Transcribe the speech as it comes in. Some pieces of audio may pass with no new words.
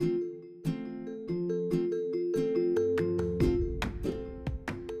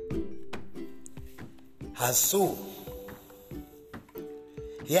And so,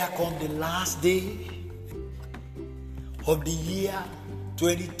 here comes the last day of the year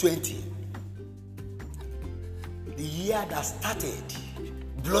 2020. The year that started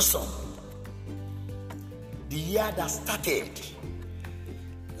blossom. The year that started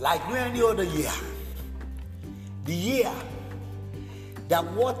like no any other year. The year that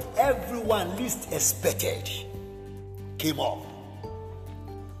what everyone least expected came up.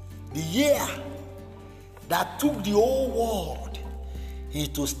 The year that took the whole world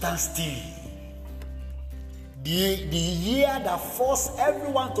into standstill. The year that forced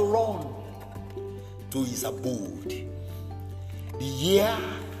everyone to run to his abode. The year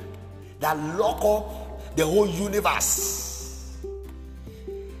that locked up the whole universe.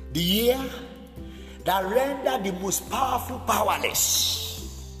 The year that rendered the most powerful powerless.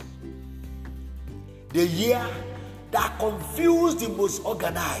 The year that confused the most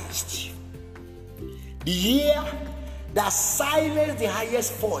organized. The year that silenced the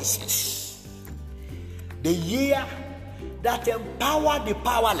highest voices. The year that empowered the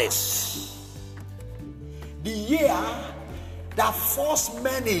powerless. The year that forced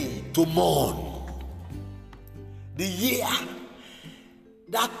many to mourn. The year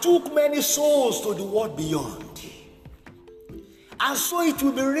that took many souls to the world beyond. And so it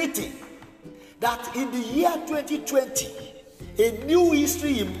will be written that in the year 2020, a new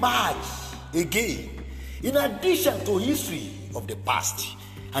history emerged again, in addition to history of the past.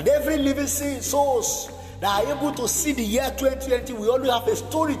 And every living souls that are able to see the year 2020 will always have a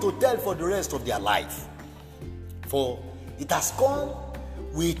story to tell for the rest of their life. For it has come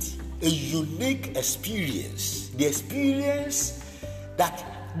with a unique experience. The experience that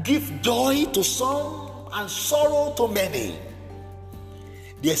gives joy to some and sorrow to many.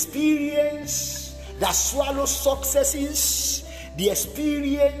 The experience that swallows successes. The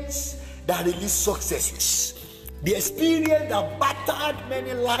experience that releases successes. The experience that battered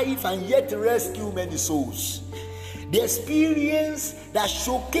many lives and yet rescued many souls. The experience that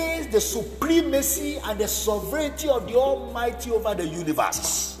showcased the supremacy and the sovereignty of the Almighty over the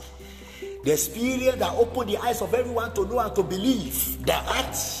universe. The experience that opened the eyes of everyone to know and to believe that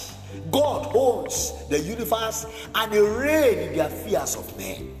God owns the universe and He reigns in the affairs of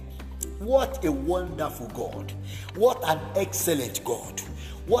men. What a wonderful God. What an excellent God.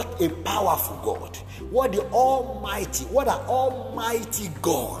 What a powerful God. What an almighty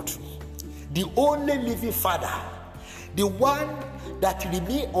God. The only living Father. The one that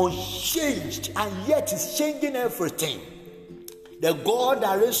remains unchanged and yet is changing everything. The God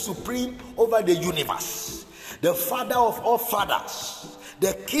that reigns supreme over the universe. The Father of all fathers.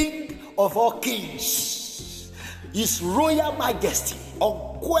 The King of all kings. His Royal Majesty.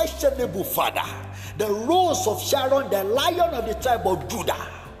 Unquestionable Father. The Rose of Sharon. The Lion of the tribe of Judah.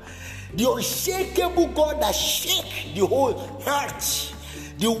 The unshakable God that shakes the whole earth.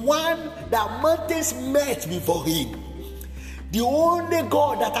 The one that mountains met before Him. The only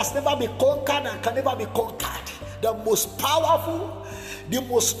God that has never been conquered and can never be conquered. The most powerful, the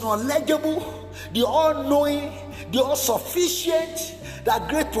most knowledgeable, the all-knowing, the all-sufficient, the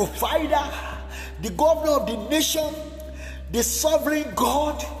great provider, the governor of the nation, the sovereign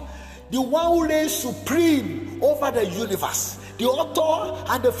God, the one who reigns supreme over the universe, the author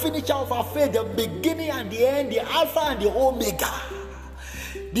and the finisher of our faith, the beginning and the end, the Alpha and the Omega,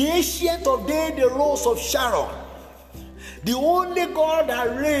 the ancient of days, the Rose of Sharon, the only God that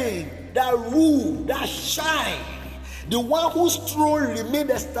reigns, that rules, that shines, the one whose throne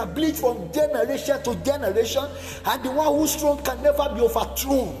remains established from generation to generation, and the one whose throne can never be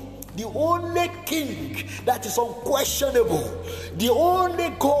overthrown. The only King that is unquestionable, the only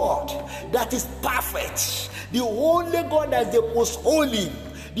God that is perfect, the only God that is the most holy,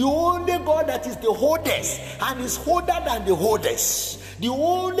 the only God that is the oldest and is older than the oldest. The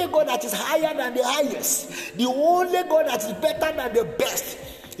only God that is higher than the highest. The only God that is better than the best.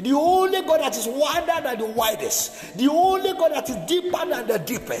 The only God that is wider than the widest. The only God that is deeper than the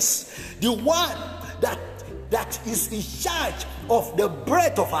deepest. The one that is in charge of the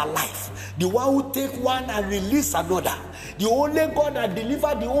breath of our life. The one who takes one and release another. The only God that delivers.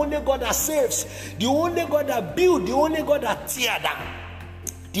 The only God that saves. The only God that builds. The only God that tears down.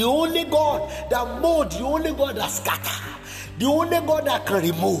 The only God that molds. The only God that scatters. The only God that can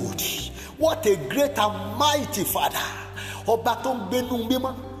remove. What a great and mighty Father. Ọba tó ń gbénú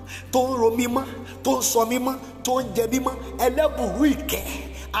mímọ́, tó ń ro mímọ́, tó ń sọ mímọ́, tó ń jẹ mímọ́, ẹlẹ́bùrú ìkẹ́,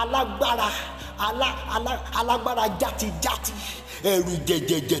 alágbára játijáti, ẹ̀rù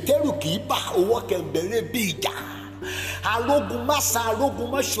jẹ̀jẹ̀jẹ̀ tẹ́rù kì í bà, owó kẹ̀mbẹ̀rẹ̀ bí ìjà, arógun má sa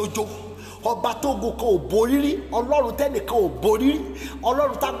arógun má ṣojo, ọba tó ogun kan ò borí rí, ọlọ́run tẹ́nìkan ò borí rí,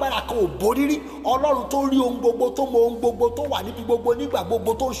 ọlọ́run tágbára kan ò borí rí, ọlọ́run tó rí ohun gbogbo, tó mọ ohun gbogbo, tó wà níbi gbogbo nígbà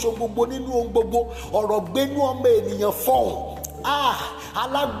gbogbo, tó ń ṣe ohun gbogbo nínú ohun gbogbo. Ọ̀rọ̀ gbénú ọmọ ènìyàn fọ̀hún.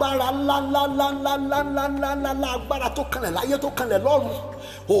 Alágbára ńlá agbára tó kanlẹ̀ láyé tó kanlẹ̀ lọ́run.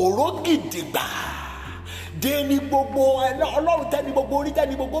 Òró gidigba dé ní gbogbo ọlọ́run tẹ́ni gbogbo orí,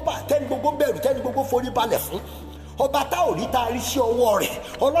 tẹ́ni gbogbo bá, tẹ́ni gbogbo bẹ̀rù, tẹ́ni gbogbo forí balẹ̀ fún. Ọba tá ò rí tá a rí sí ọwọ́ rẹ̀,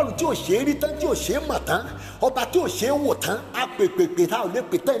 ọlọ́run tí ò ṣe é rí tán, tí ò ṣe é mọ̀ tán, ọba tí ò ṣe é wò tán, apèpèpè tá ò lè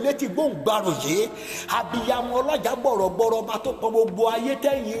pè tán, ilé tí gbóǹgbàrò yé, abiyamọ ọlọ́jà gbọ̀rọ̀gbọ̀rọ̀, ọba tó pọ̀ gbogbo ayé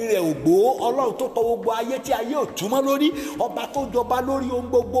tẹ́yìn rẹ̀ ògbó, ọlọ́run tó pọ̀ gbogbo ayé tí ayé ò túmọ̀ lórí, ọba tó jọba lórí ohun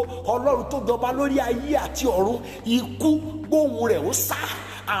gbogbo, ọlọ́run tó jọba lórí ayé àti ọ̀run. Ikú gbóhùn rẹ̀ ó sá,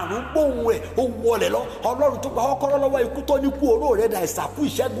 àrùn gbóhùn rẹ̀ ó wọlẹ̀ lọ, ọlọ́run tó gba kọ́kọ́rọ́ lọ́wọ́ ikú tó ní kú oró rẹ̀ dà, ìsàkú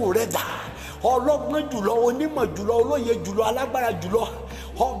ìṣẹ́gun rẹ̀ dà. Ọlọ́gbọ́n jùlọ, onímọ̀ jùlọ, olóye jùlọ, alágbára jùlọ,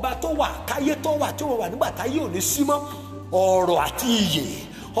 ọba tó wà káyé tó wà tí ó wà nígbà táyé ò ní sí mọ́, ọ̀rọ̀ àti ìyè.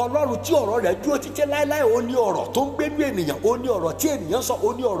 Ọlọ́run tí ọ̀rọ̀ rẹ̀ dúró títí láéláé, ó ní ọ̀rọ̀ tó ń gbénú ènìyàn, ó ní ọ̀rọ̀ tí ènìyàn sọ, ó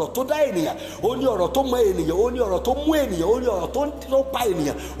ní ọ̀rọ̀ tó dá ènìyàn, ó ní ọ̀rọ̀ tó mọ ènìyàn, ó ní ọ̀rọ̀ tó mú ènìyàn, ó ní ọ̀rọ̀ tó pa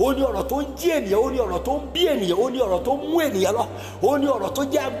ènìyàn, ó ní ọ̀rọ̀ tó ń jí ènìyàn, ó ní ọ̀rọ̀ tó ń bí ènìyàn, ó ní ọ̀rọ̀ tó mú ènìyàn lọ, ó ní ọ̀rọ̀ tó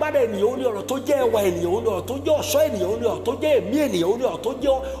jẹ́ agbára ènìyàn, ó ní ọ̀rọ̀ tó jẹ́ ẹwà ènìyàn, ó ní ọ̀rọ̀ tó jẹ́ ọ̀ṣọ́ ènìyàn, ó ní ọ̀rọ̀ tó jẹ́ ẹ̀mí ènìyàn, ó ní ọ̀rọ̀ tó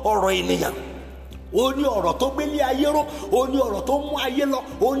jẹ́ ọ̀rọ̀ ènìyàn. Ó ní ọ̀rọ̀ tó gbélé ayé ró, ó ní ọ̀rọ̀ tó mú ayé lọ,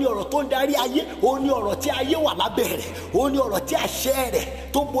 ó ní ọ̀rọ̀ tó ń darí ayé, ó ní ọ̀rọ̀ tí ayé wà lábẹ́ rẹ̀, ó ní ọ̀rọ̀ tí àṣẹ rẹ̀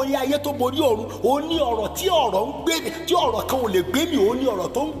tó borí ayé tó borí ọ̀run, ó ní ọ̀rọ̀ tí ọ̀rọ̀ ń gbé mi, tí ọ̀rọ̀ kan ò lè gbé mi, ó ní ọ̀rọ̀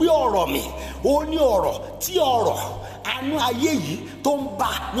tó ń gbé ọ̀rọ̀ mi, ó ní ọ̀rọ̀ tí ọ̀rọ̀ àánú ayé yìí tó ń bá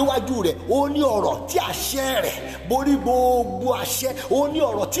níwájú rẹ̀, ó ní ọ̀rọ̀ tí àṣẹ rẹ̀ borí gbogbo àṣẹ, ó ní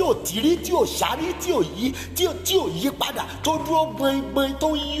ọ̀rọ̀ tí ò tírí, tí ò ṣárí, tí ò yí padà, tó dúró gbọ̀ngbọ̀n, tó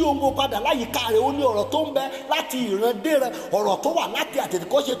ń yí ohun padà láyìíká rẹ̀, ó ní ọ̀rọ̀ tó ń bẹ láti ìran dé ìran, ọ̀rọ̀ tó wà láti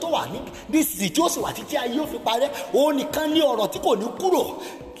àtètèkọ́ṣe tó wà nísìsiyìí tí ó sì wà títí ayé ó fi parẹ́, ó nìkan ní ọ̀rọ̀ tí kò ní kúrò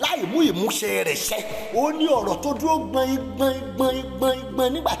láì mú ìmúṣẹ rẹ̀ ṣẹ, ó ní ọ̀rọ̀ tó dúró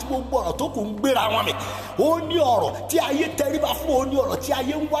gbọ̀ngbọ̀n nígbà tí gbogbo ọ̀rọ̀ tó kù ń gbéra wọn mì, ó ní ọ̀rọ̀ tí ayé tẹríba fún, ó ní ọ̀rọ̀ tí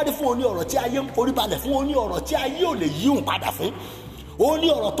ayé ń wárí fún, ó ní ọ̀rọ̀ tí ayé ń forí balẹ̀ fún, ó ní ọ̀rọ̀ tí ayé ò lè yíhùn padà fún, ó ní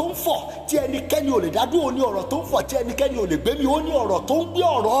ọ̀rọ̀ tó ń fọ̀ tí ẹnikẹ́ni ò lè dádúró, ó ní ọ̀rọ̀ tó ń fọ̀ tí ẹnikẹ́ni ò lè gbé mi, ó ní ọ̀rọ̀ tó ń gbé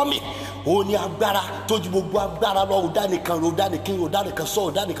ọ̀rọ̀ mi, ó ní agbára tó ju gbogbo agbára lọ, òdánìkan sọ,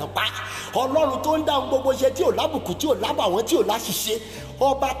 òdánìkan pa. Ọlọ́run tó ń dáhùn gbogbo iṣẹ́ tí ò lábùkù, tí ò lábàwọ́n, tí ò láṣìṣe,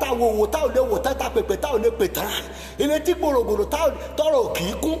 ọba táwọn òwò táwọn lè wò tá pèpè táwọn lè pè tán, ilé tí gbòrògbòrò tọrọ kì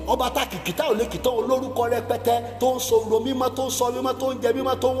í kún, ọba tá kìkì táwọn lè kìtọ́, olórúkọ rẹpẹtẹ tó ń sọ ro mímọ́, tó ń sọ mímọ́, tó ń jẹ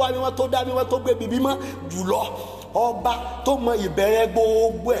mímọ́, tó ń wá mímọ́, tó dá mímọ́, tó gbé bí mímọ́ jùlọ. Ọba tó mọ ìbẹ̀rẹ̀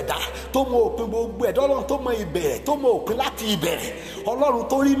gbogbo ẹ̀dá, tó mọ òpin gbogbo ẹ̀dá, ọlọ́run tó mọ ìbẹ̀rẹ̀, tó mọ òpin láti ìbẹ̀rẹ̀, ọlọ́run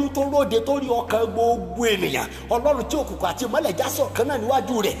tó rí inú, tó róde, tó rí ọkàn gbogbo ènìyàn, ọlọ́run tí òkùnkùn àti ìmọ́lẹ̀ já sọ̀kan náà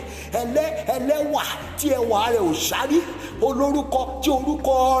níwájú rẹ̀, ẹlẹ́wà tí ẹwà rẹ̀ ò ṣárí, olórúkọ tí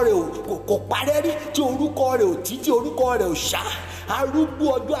orúkọ rẹ̀ kò parẹ́ rí, tí orúkọ rẹ̀ ò tí, tí orúkọ rẹ̀ ò ṣá, arúgbó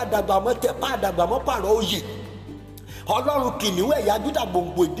ọjọ́ àdàgbàmọ́ tẹpá, àdàgbàmọ́ pààrọ̀ oyè, ọlọ́run kìnìún ẹ̀yà Júdà,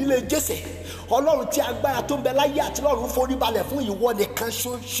 gbòǹgbò ìdílé Jésè, ọlọ́run tí agbára tó ń bẹ láyé àti lọ́run forí balẹ̀ fún, ìwọ nìkan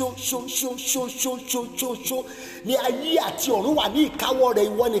ṣoṣo ní ayé àti ọ̀run wà ní ìkáwọ́ rẹ̀,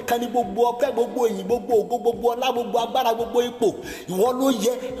 ìwọ nìkan ní gbogbo ọpẹ́, gbogbo ìyìn, gbogbo ògo, gbogbo ọlá, gbogbo agbára, gbogbo ipò, ìwọ ló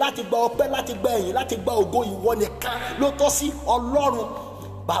yẹ láti gba ọpẹ́, láti gba ìyìn, láti gba ògo, ìwọ nìkan ló tọ́ sí. Ọlọ́run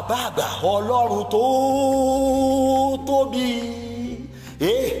bàbá àgbà, ọlọ́run tó tóbi,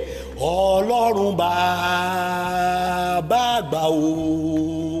 ọlọ́run bàbá àgbà o,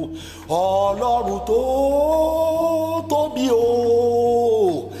 ọlọ́run tó tóbi o,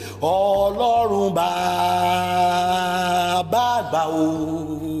 ọlọ́run bàbá àgbà o,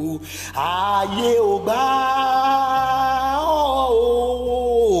 ayé ò gbà ọ́ o,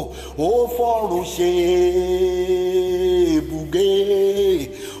 ó fọ̀run ṣe ibùgbé,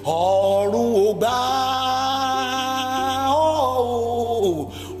 ọ̀run ò gbà ọ́ o,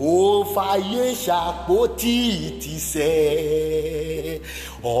 ó fàyè ṣàpótí ìtìsẹ̀,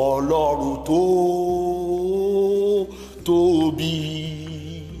 ọlọ́run tó tóbi,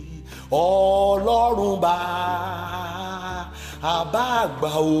 ọlọ́run bàbá àgbà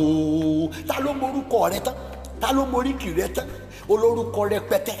o. Ta ló morúkọ rẹ tán? Ta ló moríkì rẹ tán? Olórúkọ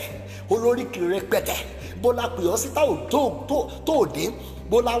rẹpẹtẹ, olóríkì rẹpẹtẹ, bó la pè ọ́ sí tá ò dé,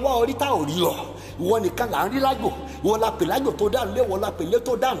 bó la wá orí tá ò rí ọ, ìwọ nìkan là ń rí lájò, ìwọ la pè lájò tó dáhùn lé, ìwọ la pè lé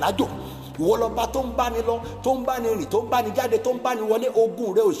tó dáhùn lájò, ìwọ lọ́ba tó ń bá ni lọ, tó ń bá ni rìn, tó ń bá ni jáde, tó ń bá ni wọlé.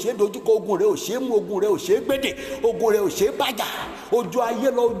 Ogun rẹ ò ṣe é dojúkọ, ogun rẹ ò ṣe é mú, ogun rẹ ò ṣe é gbédè, ogun rẹ ò ṣe é bájà. Ojú ayé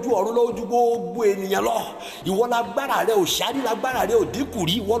lọ, ojú ọ̀run lọ, ojú gbogbo ènìyàn lọ. Ìwọ lágbára rẹ ò ṣáájú, lágbára rẹ ò dínkù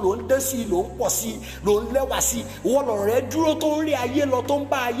rí. Ìwọ ló ń dé sí, ló ń pọ̀ sí, ló ń lẹ́wà sí. Ìwọ lọ̀rọ̀ rẹ dúró tó ń rí ayé lọ, tó ń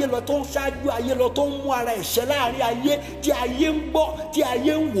bá ayé lọ, tó ń ṣáájú ayé lọ, tó ń mú ara ẹ̀ṣẹ̀ láàrin ayé, tí ayé ń gbọ́, tí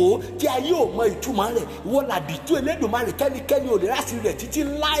ayé ń wò, tí ayé ò mọ ìtumọ̀ rẹ̀. Ìwọ làdìtú Elédùmarè, kẹ́nikẹ́ni ò lè rásì rẹ̀ títí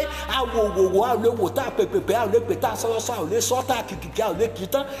láé. Àwòwòwò a ò lè wò tá pèpèpè, a ò lè pè tá sọ́sọ́, a ò lè sọ́ tá kìkìkì, a ò lè kì í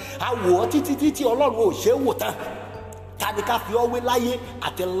tán. Àwò títí Ọlọ́run ò ṣe é wò tán. Ta ni ká fi ọ́ wé láyé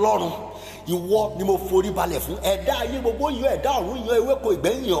àti lọ́run? Ìwọ ni mo forí balẹ̀ fún. Ẹ̀dá ayé gbogbo yìí, ẹ̀dá ọ̀run yìí, ewéko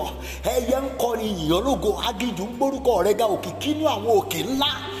ìgbẹ́yìn ọ̀, ẹyẹ ń kọrin yìnyín lógo, aginjù ń gbórúkọ rẹ̀ ga, òkìkí inú àwọn òkè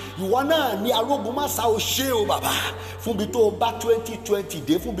ńlá. Ìwọ náà ni arógun má sa o ṣe o bàbá, fún bí tó o bá 2020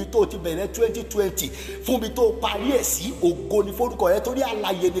 dé, fún bí tó o ti bẹ̀rẹ̀ 2020, fún bí tó o parí ẹ̀ sí. Ògo ni forúkọ rẹ, torí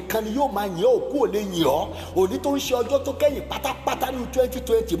alààyè nìkan ni yóò máa yìn ọ́, òkú ò lè yìn ọ́. Òní tó ń ṣe ọjọ́ tó kẹ́yìn pátápátá ní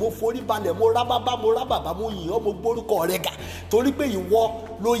 2020, mo forí balẹ̀, mo rá bàbá, mo rá bàbá, mo yìn ọ́, mo gbórúkọ rẹ ga, torí pé ìwọ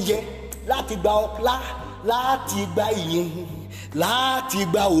ló yẹ láti gba ọlá, láti gba ìyìn, láti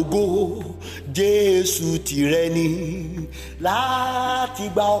gba ògo. Jésù tìrẹ ni, láti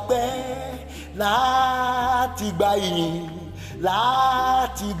gba ọpẹ́, láti gba ìyìn,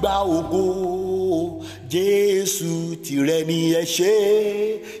 láti gba ògo. Jésù tìrẹ ni. Ẹ ṣé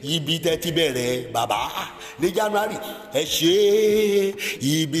ibi tẹ́ ti bẹ̀rẹ̀ bàbá ní January, ẹ ṣé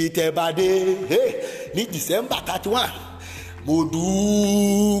ibi tẹ́ bá dé ní December 31. Mo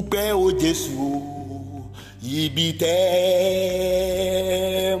dúpẹ́ o Jésù o, ibi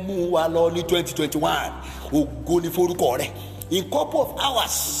tẹ́ mú wa lọ ní 2021. Ògo ni forúkọ rẹ̀. In couple of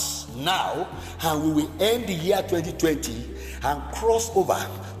hours now, and we will end the year 2020 and cross over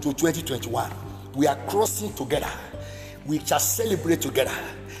to 2021. We are crossing together. We shall celebrate together.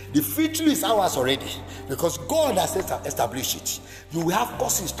 The victory is ours already because God has established it. You will have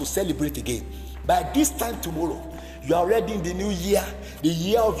causes to celebrate again. By this time tomorrow, you are already in the new year, the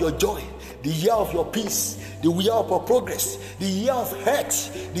year of your joy, the year of your peace, the year of your progress, the year of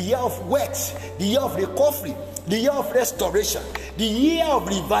health, the year of wealth, the year of recovery, the year of restoration, the year of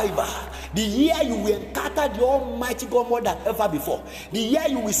revival, the year you will encounter the Almighty God more than ever before, the year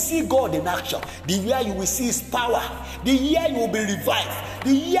you will see God in action, the year you will see His power, the year you will be revived,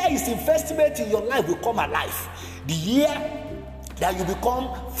 the year His investment in your life will come alive, the year that you become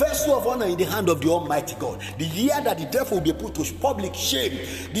vessel of honor in the hand of the Almighty God. The year that the devil will be put to public shame.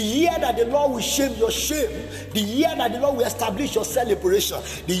 The year that the Lord will shame your shame. The year that the Lord will establish your celebration.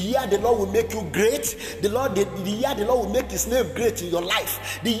 The year the Lord will make you great. The year the Lord will make His name great in your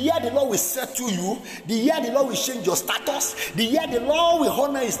life. The year the Lord will settle you. The year the Lord will change your status. The year the Lord will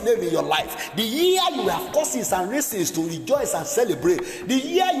honor His name in your life. The year you will have causes and reasons to rejoice and celebrate. The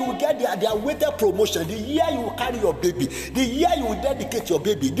year you will get the awaited promotion. The year you will carry your baby. The year you will dedicate your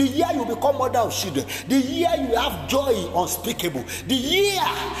baby. The year you become mother of children. The year you have joy unspeakable. The year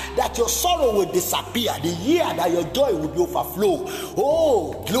that your sorrow will disappear. The year that your joy will be overflow.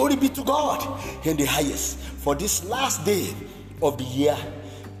 Oh, glory be to God in the highest. For this last day of the year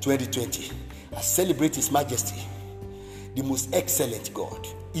 2020, I celebrate His Majesty, the most excellent God,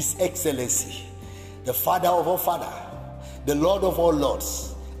 His Excellency, the Father of all fathers, the Lord of all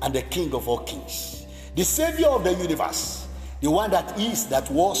lords, and the King of all kings, the Savior of the universe, the one that is, that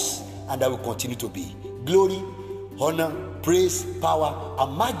was, and that will continue to be. Glory, honor, praise, power,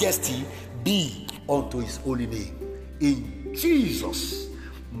 and majesty be unto His holy name. In Jesus'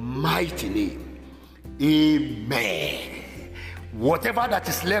 mighty name, amen. Whatever that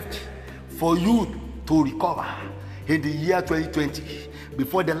is left for you to recover in the year 2020,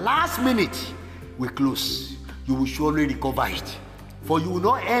 before the last minute we close, you will surely recover it. For you will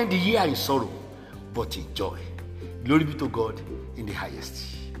not end the year in sorrow, but in joy. Glory be to God in the highest.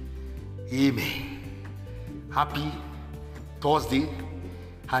 Amen. Happy Thursday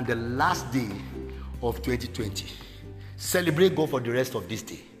and the last day of 2020. Celebrate God for the rest of this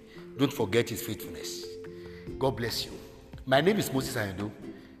day. Don't forget His faithfulness. God bless you. My name is Moses Ayando.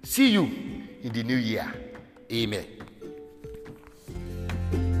 See you in the new year. Amen.